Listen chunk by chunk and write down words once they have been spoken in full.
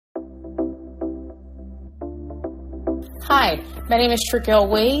Hi, my name is Trigil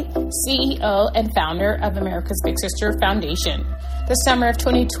Wade, CEO and founder of America's Big Sister Foundation. The summer of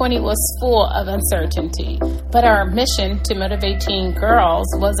 2020 was full of uncertainty, but our mission to motivate teen girls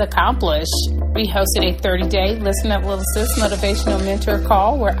was accomplished. We hosted a 30-day Listen Up Little Sis motivational mentor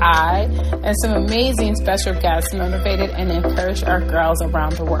call where I and some amazing special guests motivated and encouraged our girls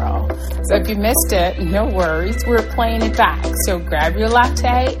around the world. So if you missed it, no worries, we're playing it back. So grab your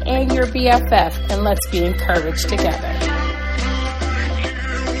latte and your BFF and let's be encouraged together.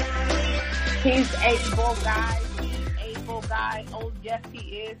 He's able, guys. Guy. Oh, yes, he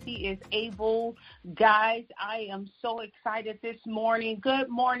is. He is able. Guys, I am so excited this morning. Good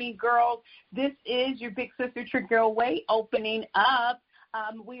morning, girls. This is your Big Sister Trigil Wade opening up.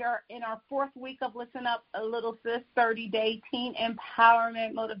 We are in our fourth week of Listen Up a Little Sis 30-day teen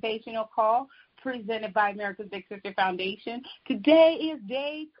empowerment motivational call presented by America's Big Sister Foundation. Today is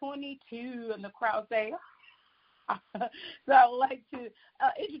day 22, and the crowd say, so I would like to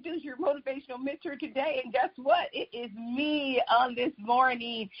introduce your motivational mentor today. And guess what? It is me on this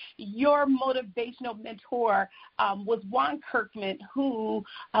morning. Your motivational mentor was Juan Kirkman, who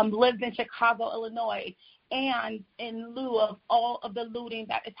lives in Chicago, Illinois. And in lieu of all of the looting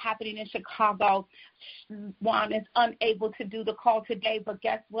that is happening in Chicago, Juan is unable to do the call today. But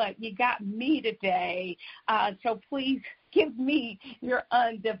guess what? You got me today. So please give me your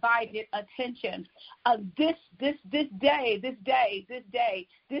undivided attention. This is the day that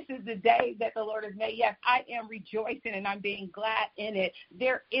the Lord has made. Yes, I am rejoicing and I'm being glad in it.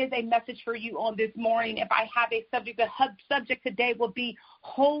 There is a message for you on this morning. If I have a subject, the subject today will be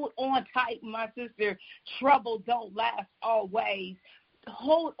hold on tight, my sister. Trouble don't last always.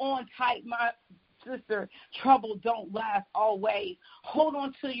 Hold on tight, my sister. Trouble don't last always. Hold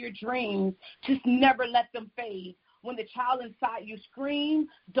on to your dreams. Just never let them fade. When the child inside you screams,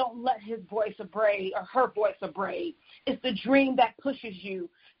 don't let his voice abrade or her voice abrade. It's the dream that pushes you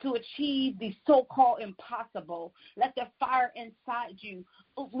to achieve the so-called impossible. Let the fire inside you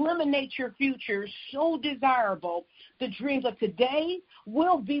eliminate your future so desirable. The dreams of today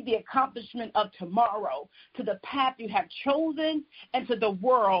will be the accomplishment of tomorrow, to the path you have chosen and to the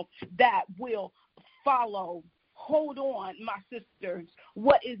world that will follow. Hold on, my sisters.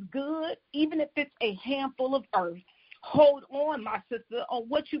 What is good, even if it's a handful of earth. Hold on, my sister, on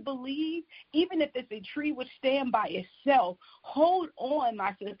what you believe, even if it's a tree which stand by itself. Hold on,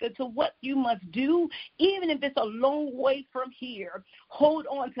 my sister, to what you must do, even if it's a long way from here. Hold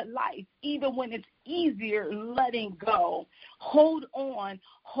on to life, even when it's easier letting go. Hold on,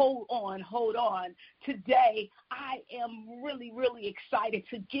 hold on, hold on. Today, I am really, really excited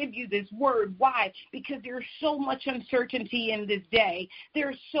to give you this word. Why? Because there's so much uncertainty in this day.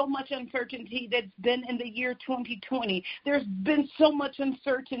 There's so much uncertainty that's been in the year 2020. There's been so much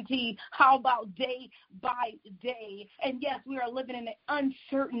uncertainty. How about day by day? And yes, we are living in an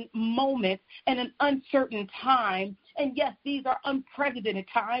uncertain moment and an uncertain time. And yes, these are unprecedented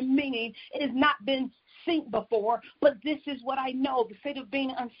times, meaning it has not been seen before, but this is what I know. The state of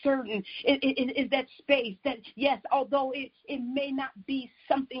being uncertain is that space that, yes, although it may not be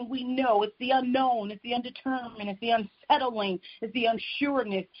something we know, it's the unknown, it's the undetermined, it's the unsettling, it's the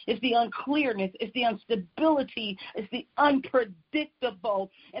unsureness, it's the unclearness, it's the instability, it's the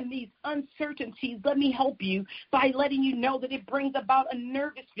unpredictable. And these uncertainties, let me help you by letting you know that it brings about a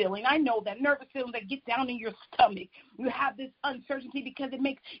nervous feeling. I know that nervous feeling that gets down in your stomach. You have this uncertainty because it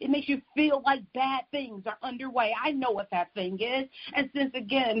makes you feel like bad things are underway. I know what that thing is. And since,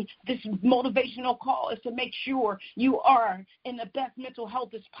 again, this motivational call is to make sure you are in the best mental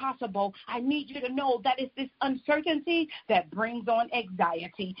health as possible, I need you to know that it's this uncertainty that brings on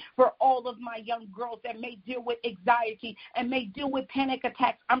anxiety. For all of my young girls that may deal with anxiety and may deal with panic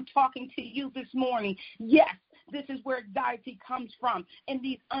attacks, I'm talking to you this morning. Yes, this is where anxiety comes from in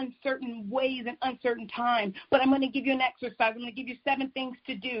these uncertain ways and uncertain times. But I'm going to give you an exercise. I'm going to give you 7 things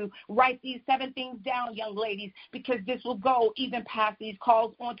to do. Write these 7 things down, young ladies, because this will go even past these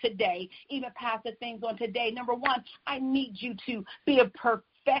calls on today, even past the things on today. Number 1, I need you to be a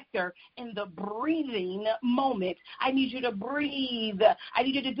perfecter in the breathing moment. I need you to breathe. I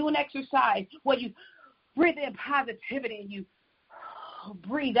need you to do an exercise where you breathe in positivity and you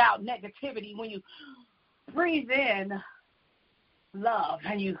breathe out negativity. When you breathe in love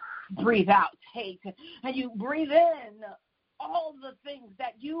and you breathe out hate, and you breathe in all the things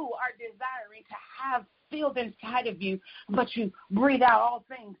that you are desiring to have filled inside of you, but you breathe out all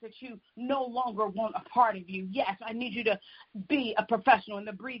things that you no longer want a part of you. Yes, I need you to be a professional in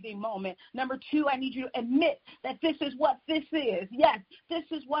the breathing moment. Number 2, I need you to admit that this is what this is. Yes, this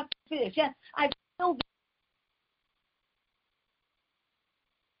is what this is. Yes, I feel this.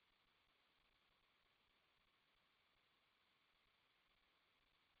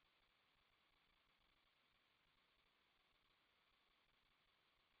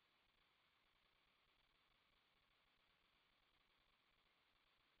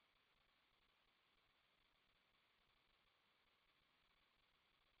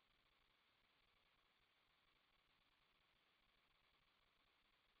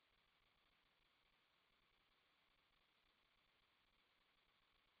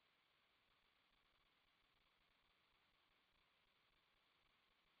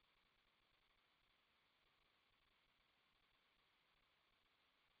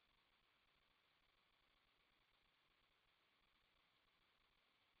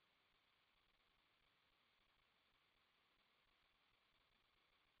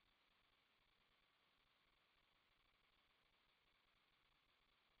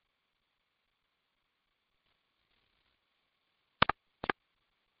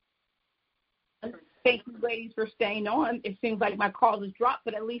 Thank you, ladies, for staying on. It seems like my call has dropped,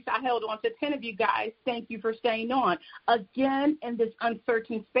 but at least I held on to 10 of you guys. Thank you for staying on. Again, in this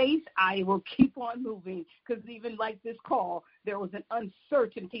uncertain space, I will keep on moving because even like this call, there was an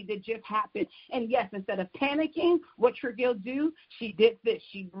uncertainty that just happened. And yes, instead of panicking, what Tregille do? She did this.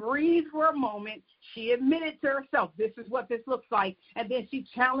 She breathed for a moment. She admitted to herself, this is what this looks like. And then she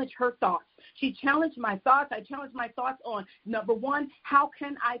challenged her thoughts. She challenged my thoughts. I challenged my thoughts on, number one, how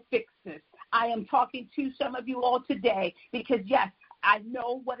can I fix this? I am talking to some of you all today because, yes, I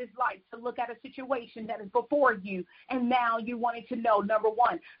know what it's like to look at a situation that is before you, and now you're wanting to know, number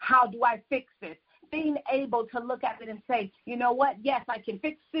one, how do I fix this? Being able to look at it and say, you know what, yes, I can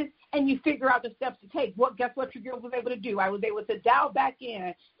fix this, and you figure out the steps to take. Well, guess what your girl was able to do? I was able to dial back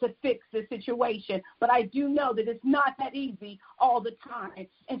in to fix the situation, but I do know that it's not that easy all the time,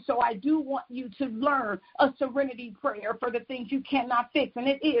 and so I do want you to learn a serenity prayer for the things you cannot fix, and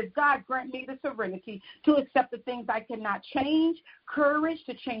it is, God grant me the serenity to accept the things I cannot change, courage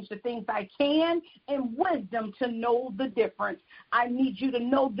to change the things I can, and wisdom to know the difference. I need you to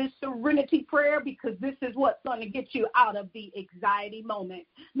know this serenity prayer because this is what's going to get you out of the anxiety moment.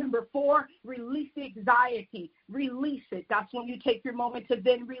 Number 4, release the anxiety. Release it. That's when you take your moment to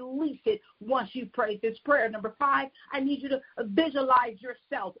then release it once you pray this prayer. Number 5, I need you to visualize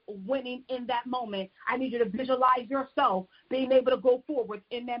yourself winning in that moment. I need you to visualize yourself being able to go forward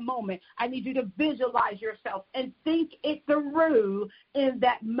in that moment. I need you to visualize yourself and think it through in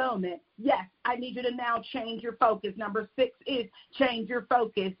that moment. Yes, I need you to now change your focus. Number 6 is change your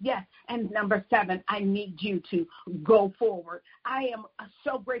focus. Yes. And number 7, I need you to go forward. I am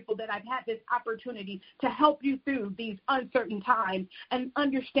so grateful that I've had this opportunity to help you through these uncertain times and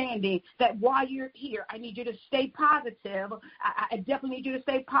understanding that while you're here, I need you to stay positive. I definitely need you to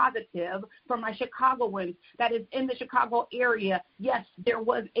stay positive for my Chicagoans that is in the Chicago area. Yes, there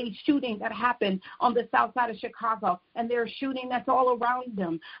was a shooting that happened on the south side of Chicago, and there's shooting that's all around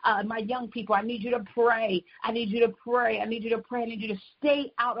them. My young people, I need you to pray. I need you to pray. I need you to pray. I need you to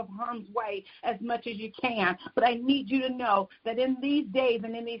stay out of harm's way as much as you can. But I need you to know that in these days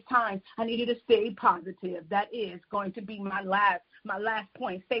and in these times, I need you to stay positive. That is going to be my last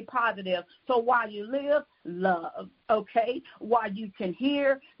point. Stay positive. So while you live, love, okay? While you can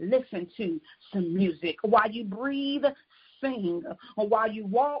hear, listen to some music. While you breathe, sing. Or while you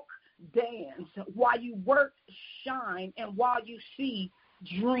walk, dance. While you work, shine. And while you see,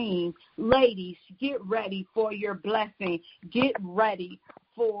 dream. Ladies, get ready for your blessing. Get ready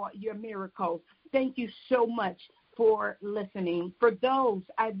for your miracles. Thank you so much for listening. For those,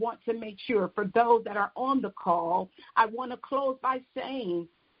 I want to make sure, for those that are on the call, I want to close by saying,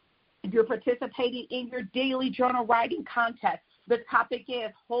 if you're participating in your daily journal writing contest, the topic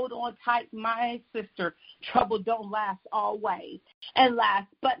is, hold on tight, my sister. Trouble don't last always. And last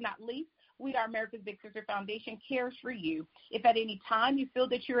but not least, we are America's Big Sister Foundation cares for you. If at any time you feel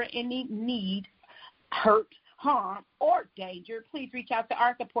that you're in any need, hurt, harm, or danger, please reach out to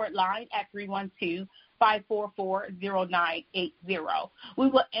our support line at 312-544-0980. We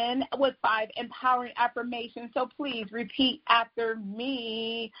will end with 5 empowering affirmations, so please repeat after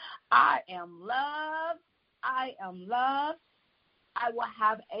me. I am loved. I am loved. I will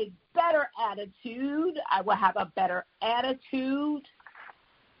have a better attitude. I will have a better attitude.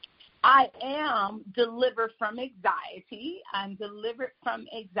 I am delivered from anxiety. I'm delivered from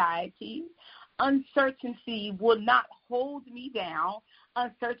anxiety. Uncertainty will not hold me down.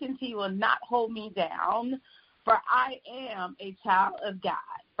 Uncertainty will not hold me down. For I am a child of God.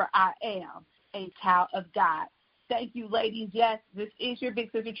 For I am a child of God. Thank you, ladies. Yes, this is your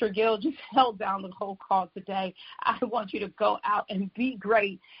Big Sister Tregille. Just held down the whole call today. I want you to go out and be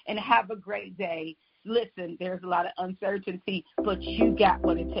great and have a great day. Listen, there's a lot of uncertainty, but you got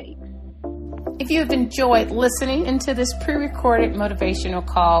what it takes. If you have enjoyed listening into this pre-recorded motivational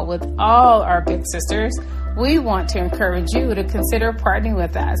call with all our big sisters, we want to encourage you to consider partnering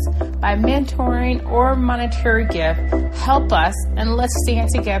with us by mentoring or monetary gift. Help us and let's stand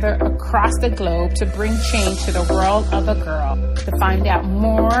together across the globe to bring change to the world of a girl. To find out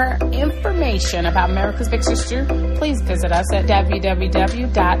more information about America's Big Sister, please visit us at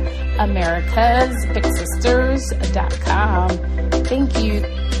www.americasbigsisters.com. Thank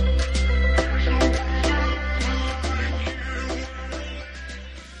you.